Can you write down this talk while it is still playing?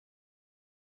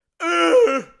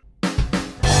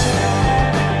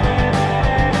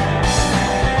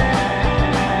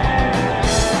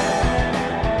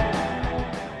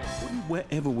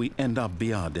up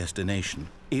be our destination,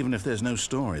 even if there's no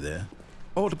story there?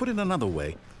 Or to put it another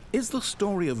way, is the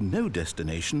story of no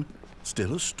destination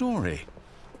still a story?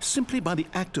 Simply by the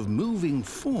act of moving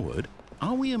forward,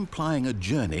 are we implying a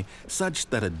journey such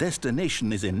that a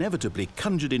destination is inevitably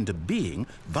conjured into being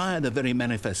via the very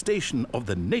manifestation of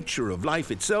the nature of life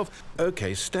itself?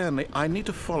 Okay, Stanley, I need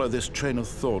to follow this train of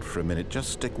thought for a minute. Just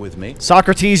stick with me.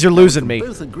 Socrates, you're losing me. We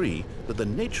both agree that the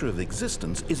nature of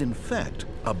existence is in fact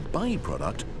a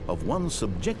byproduct of one's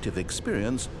subjective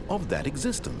experience of that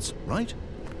existence, right?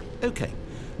 Okay.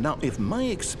 Now, if my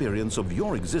experience of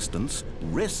your existence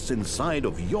rests inside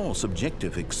of your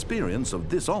subjective experience of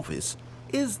this office,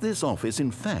 is this office, in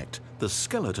fact, the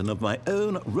skeleton of my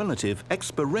own relative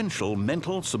experiential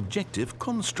mental subjective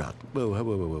construct?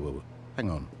 Whoa.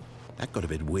 Hang on. That got a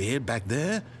bit weird back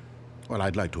there. Well,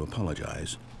 I'd like to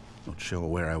apologize. Not sure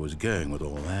where I was going with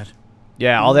all that.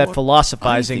 Yeah, all that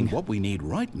philosophizing. I think what we need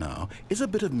right now is a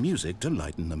bit of music to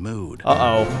lighten the mood.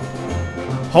 Uh-oh.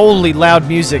 Holy loud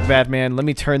music, Batman. Let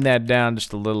me turn that down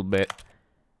just a little bit.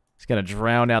 It's gonna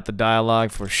drown out the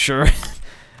dialogue for sure.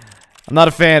 I'm not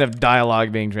a fan of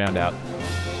dialogue being drowned out.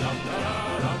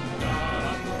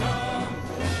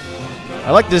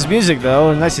 I like this music,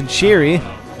 though. Nice and cheery.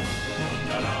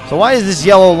 So why is this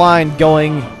yellow line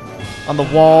going on the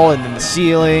wall and then the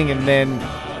ceiling and then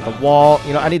the wall?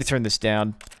 You know, I need to turn this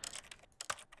down.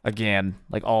 Again,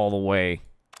 like all the way.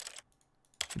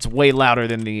 It's way louder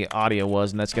than the audio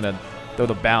was, and that's gonna throw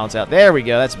the balance out. There we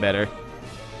go, that's better.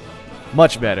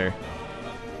 Much better.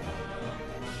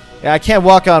 Yeah, I can't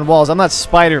walk on walls. I'm not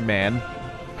Spider-Man.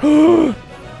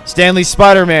 Stanley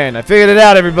Spider-Man. I figured it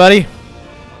out, everybody.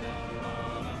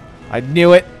 I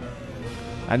knew it.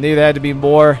 I knew there had to be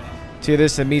more to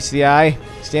this than meets the eye.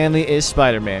 Stanley is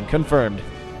Spider-Man. Confirmed.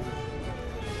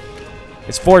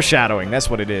 It's foreshadowing. That's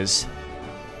what it is.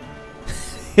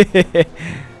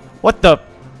 What the...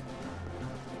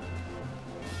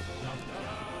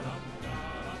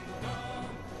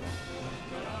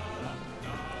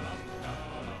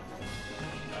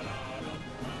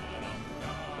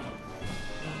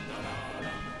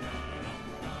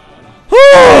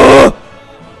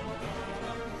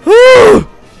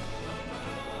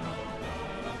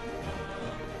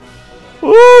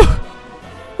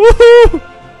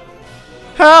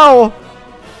 How?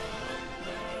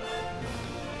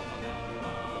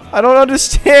 I don't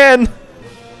understand.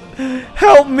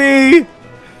 Help me.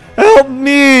 Help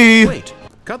me. Wait,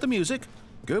 cut the music.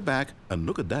 Go back and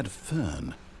look at that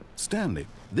fern. Stanley,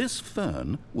 this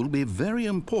fern will be very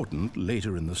important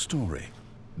later in the story.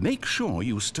 Make sure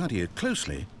you study it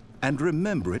closely and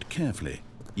remember it carefully.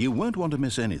 You won't want to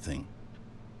miss anything.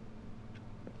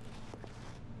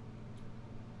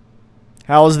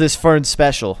 How is this fern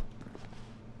special?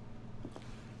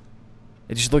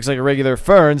 It just looks like a regular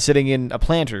fern sitting in a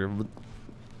planter.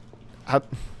 How... Am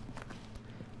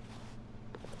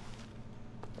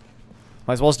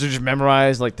I supposed to just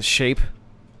memorize, like, the shape?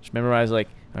 Just memorize, like,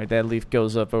 alright, that leaf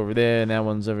goes up over there, and that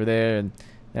one's over there, and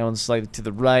that one's slightly to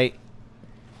the right.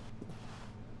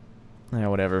 Yeah,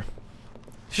 whatever.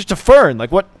 It's just a fern.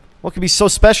 Like, what could be so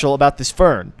special about this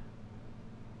fern?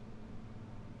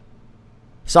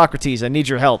 Socrates, I need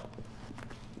your help.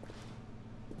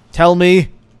 Tell me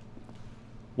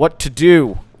what to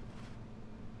do.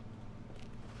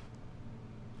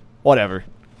 Whatever.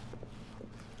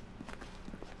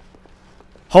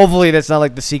 Hopefully that's not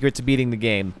like the secret to beating the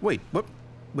game. Wait, what?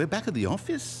 We're back at the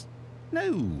office?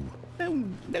 No.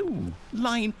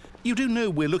 Line, you do know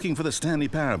we're looking for the Stanley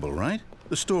Parable, right?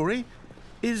 The story?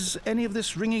 Is any of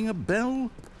this ringing a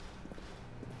bell?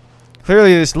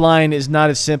 Clearly this line is not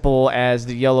as simple as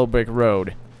the yellow brick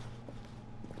road.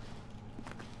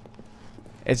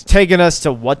 It's taking us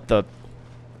to what the...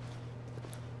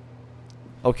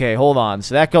 Okay, hold on.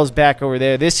 So that goes back over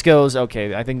there. This goes...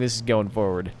 Okay, I think this is going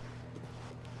forward.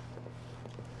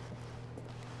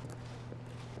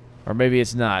 Or maybe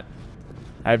it's not.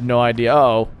 I have no idea.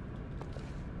 Uh-oh.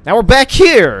 Now we're back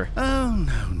here! Oh,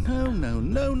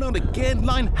 no, not again.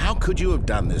 Line, how could you have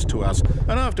done this to us?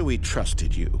 And after we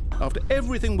trusted you, after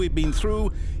everything we've been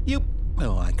through, you...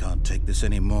 Oh, I can't take this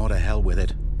anymore. To hell with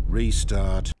it.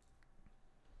 Restart.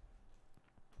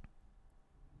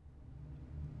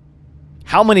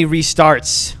 How many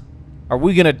restarts are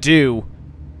we gonna do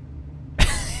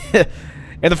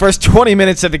in the first 20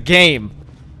 minutes of the game?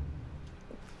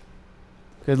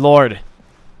 Good lord.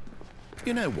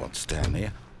 You know what, Stanley?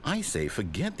 I say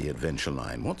forget the adventure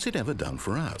line. What's it ever done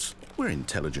for us? We're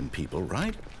intelligent people,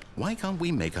 right? Why can't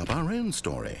we make up our own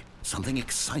story? Something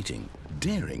exciting,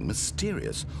 daring,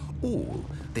 mysterious. Ooh,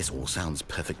 this all sounds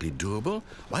perfectly doable.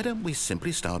 Why don't we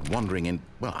simply start wandering in,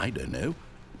 well, I don't know,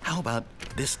 how about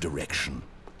this direction?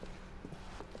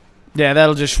 Yeah,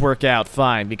 that'll just work out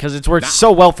fine, because it's worked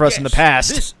so well for us in the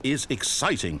past. This is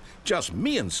exciting. Just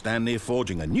me and Stanley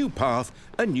forging a new path,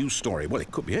 a new story. Well,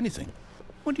 it could be anything.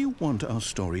 What do you want our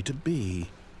story to be?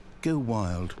 Go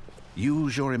wild.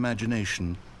 Use your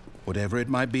imagination. Whatever it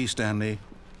might be, Stanley,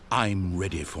 I'm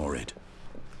ready for it.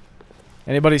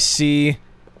 Anybody see?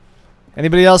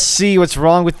 Anybody else see what's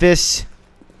wrong with this?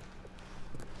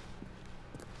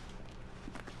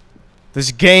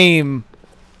 This game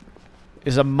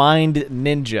is a mind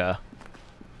ninja.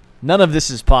 None of this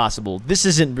is possible. This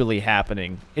isn't really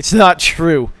happening. It's not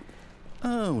true.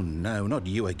 Oh, no, not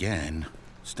you again.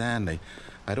 Stanley,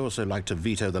 I'd also like to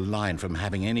veto the line from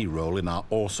having any role in our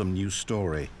awesome new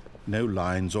story. No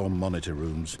lines or monitor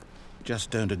rooms.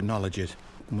 Just don't acknowledge it,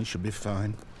 and we should be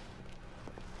fine.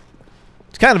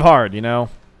 It's kind of hard, you know?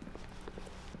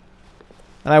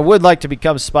 And I would like to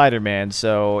become Spider-Man,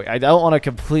 so I don't want to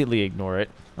completely ignore it.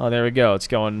 Oh, there we go. It's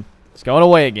going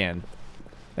away again.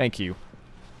 Thank you.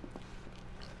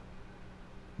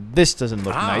 This doesn't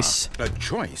look nice. A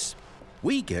choice.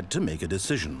 We get to make a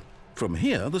decision. From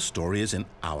here, the story is in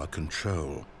our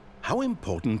control. How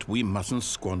important we mustn't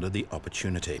squander the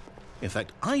opportunity. In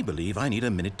fact, I believe I need a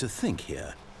minute to think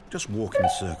here. Just walk in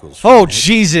circles. Oh,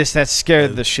 Jesus, that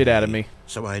scared the shit out of me.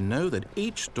 So I know that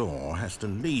each door has to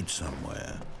lead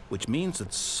somewhere, which means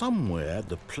that somewhere at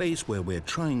the place where we're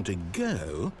trying to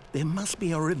go, there must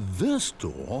be a reverse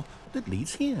door that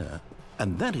leads here.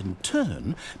 And that in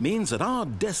turn means that our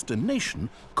destination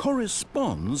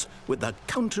corresponds with the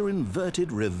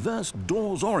counter-inverted reverse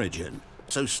door's origin.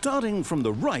 So starting from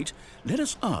the right, let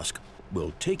us ask,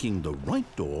 will taking the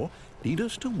right door lead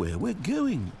us to where we're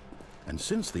going? And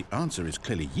since the answer is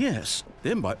clearly yes,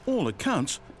 then by all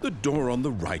accounts, the door on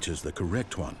the right is the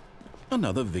correct one.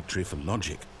 Another victory for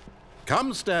logic.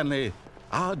 Come, Stanley,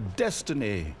 our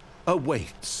destiny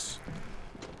awaits.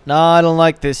 No, I don't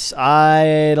like this.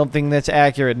 I don't think that's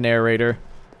accurate, narrator.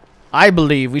 I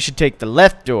believe we should take the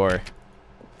left door.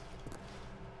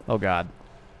 Oh, God.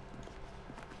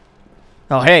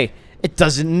 Oh, hey, it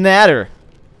doesn't matter.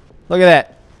 Look at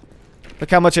that. Look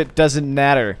how much it doesn't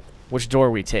matter which door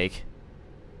we take.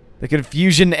 The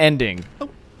confusion ending. Oh,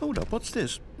 hold up, what's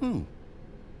this? The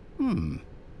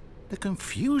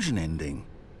confusion ending.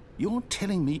 You're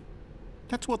telling me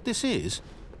that's what this is?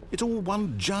 It's all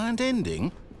one giant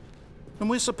ending? And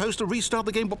we're supposed to restart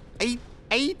the game, what,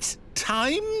 eight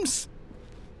times?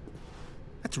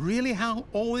 That's really how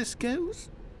all this goes?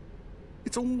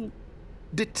 It's all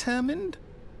determined?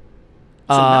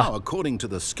 So now, according to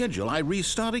the schedule, I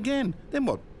restart again. Then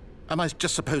what? Am I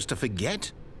just supposed to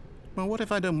forget? Well, what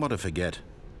if I don't want to forget?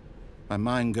 My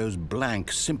mind goes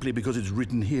blank simply because it's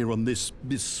written here on this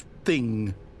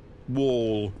thing,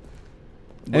 wall.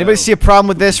 Anybody see a problem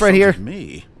with this right here?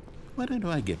 Me. Why don't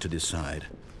I get to decide?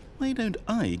 Why don't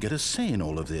I get a say in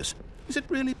all of this? Is it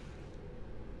really?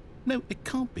 No, it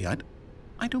can't be. I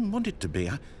don't want it to be.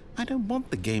 I don't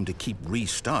want the game to keep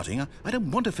restarting. I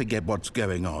don't want to forget what's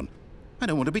going on. I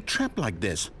don't want to be trapped like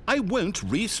this. I won't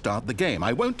restart the game.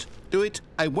 I won't do it.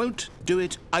 I won't do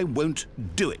it. I won't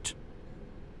do it.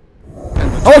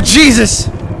 Oh, Jesus!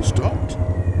 Stopped?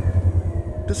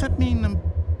 Does that mean,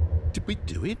 did we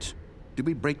do it? Did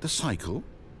we break the cycle?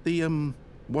 The,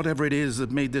 whatever it is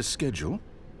that made this schedule?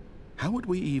 How would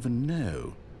we even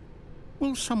know?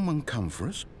 Will someone come for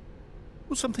us?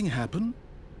 Will something happen?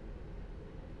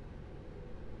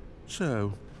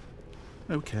 So,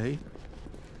 okay.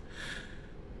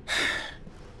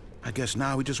 I guess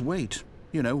now we just wait,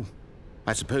 you know.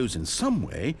 I suppose in some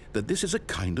way that this is a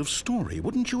kind of story,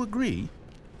 wouldn't you agree?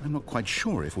 I'm not quite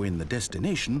sure if we're in the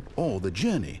destination or the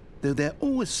journey, though they're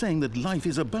always saying that life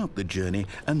is about the journey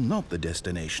and not the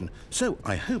destination. So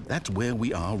I hope that's where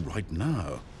we are right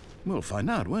now. We'll find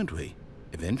out, won't we?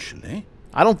 Eventually.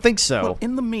 I don't think so. Well,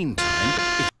 in the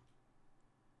meantime...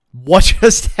 What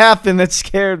just happened that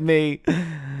scared me?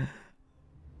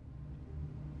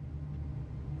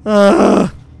 All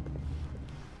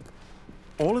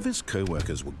of his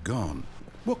co-workers were gone.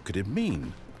 What could it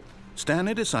mean?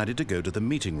 Stanley decided to go to the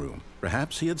meeting room.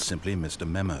 Perhaps he had simply missed a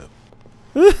memo.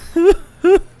 What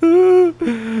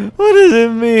does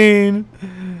it mean?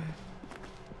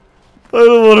 I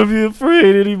don't want to be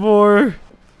afraid anymore.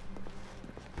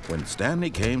 When Stanley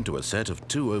came to a set of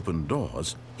 2 open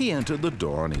doors, he entered the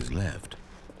door on his left.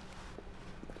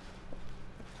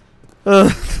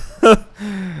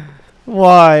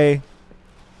 Why?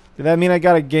 Did that mean I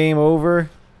got a game over?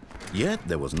 Yet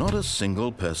there was not a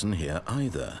single person here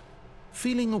either.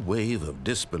 Feeling a wave of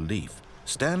disbelief,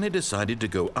 Stanley decided to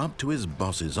go up to his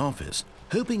boss's office,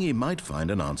 hoping he might find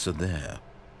an answer there.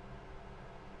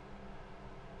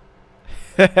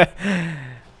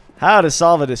 How to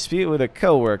solve a dispute with a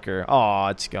coworker. Aw,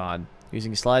 it's gone.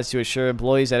 Using slides to assure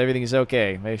employees that everything is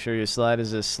okay. Make sure your slide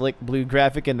is a slick blue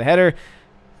graphic in the header,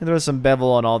 and throw some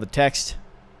bevel on all the text.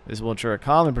 This will ensure a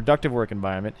calm and productive work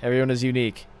environment. Everyone is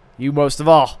unique. You most of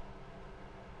all.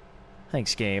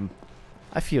 Thanks, game.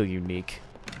 I feel unique.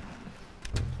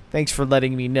 Thanks for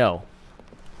letting me know.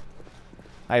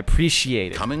 I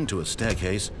appreciate it. Coming to a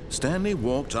staircase, Stanley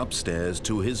walked upstairs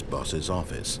to his boss's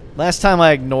office. Last time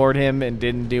I ignored him and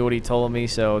didn't do what he told me,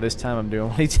 so this time I'm doing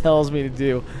what he tells me to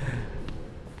do.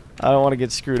 I don't want to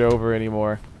get screwed over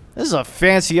anymore. This is a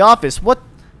fancy office. What?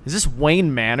 Is this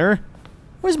Wayne Manor?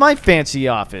 Where's my fancy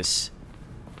office?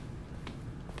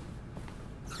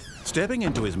 Stepping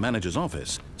into his manager's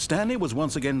office, Stanley was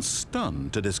once again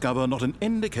stunned to discover not an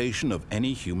indication of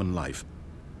any human life.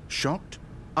 Shocked,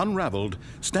 unraveled,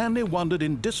 Stanley wondered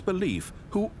in disbelief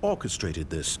who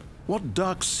orchestrated this. What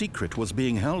dark secret was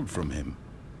being held from him?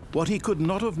 What he could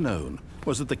not have known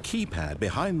was that the keypad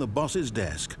behind the boss's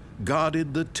desk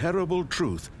guarded the terrible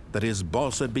truth that his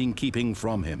boss had been keeping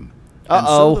from him. And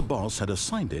so the boss had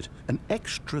assigned it an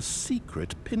extra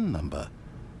secret PIN number,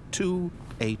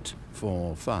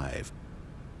 2845.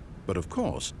 But of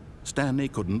course, Stanley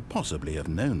couldn't possibly have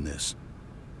known this.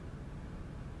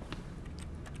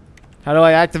 How do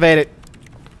I activate it?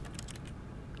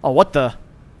 Oh, what the?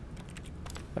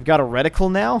 I've got a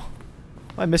reticle now?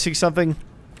 Am I missing something?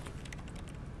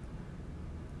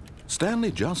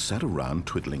 Stanley just sat around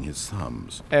twiddling his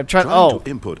thumbs. Hey, Trying to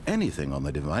input anything on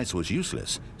the device was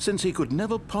useless, since he could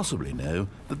never possibly know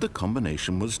that the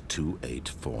combination was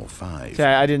 2845. Okay,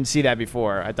 I didn't see that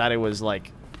before. I thought it was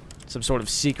like some sort of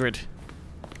secret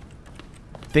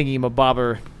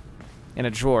thingy-mabobber in a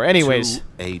drawer. Anyways.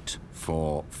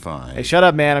 2845. Hey, shut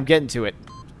up, man. I'm getting to it.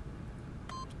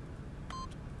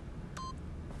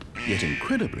 Yet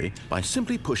incredibly, by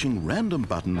simply pushing random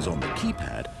buttons on the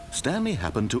keypad, Stanley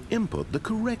happened to input the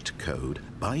correct code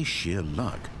by sheer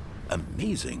luck.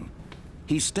 Amazing.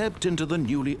 He stepped into the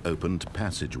newly opened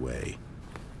passageway.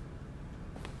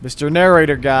 Mr.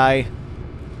 Narrator guy.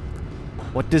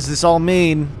 What does this all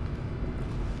mean?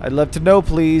 I'd love to know,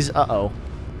 please. Uh-oh.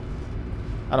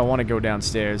 I don't want to go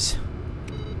downstairs.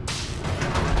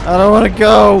 I don't want to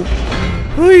go.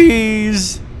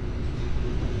 Please.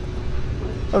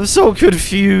 I'm so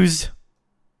confused.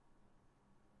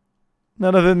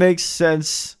 None of it makes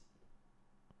sense.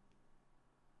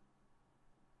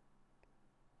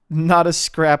 Not a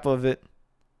scrap of it.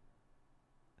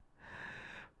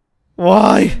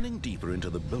 Why? Standing deeper into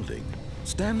the building,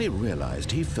 Stanley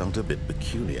realized he felt a bit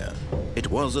peculiar.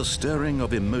 It was a stirring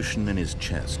of emotion in his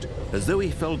chest, as though he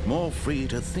felt more free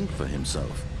to think for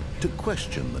himself, to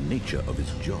question the nature of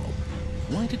his job.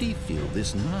 Why did he feel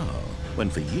this now,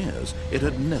 when for years it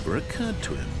had never occurred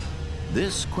to him?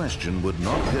 This question would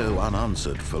not go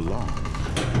unanswered for long.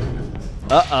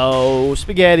 Uh-oh,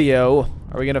 Spaghetti-O.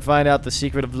 Are we gonna find out the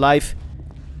secret of life?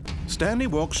 Stanley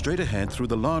walked straight ahead through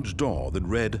the large door that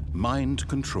read Mind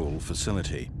Control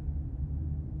Facility.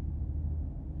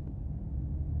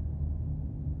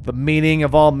 The meaning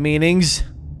of all meanings?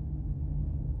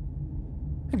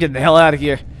 I'm getting the hell out of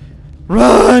here.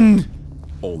 Run!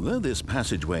 Although this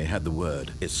passageway had the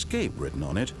word escape written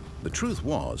on it, the truth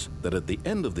was that at the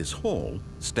end of this hall,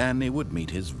 Stanley would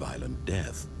meet his violent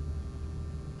death.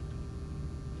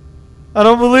 I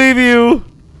don't believe you!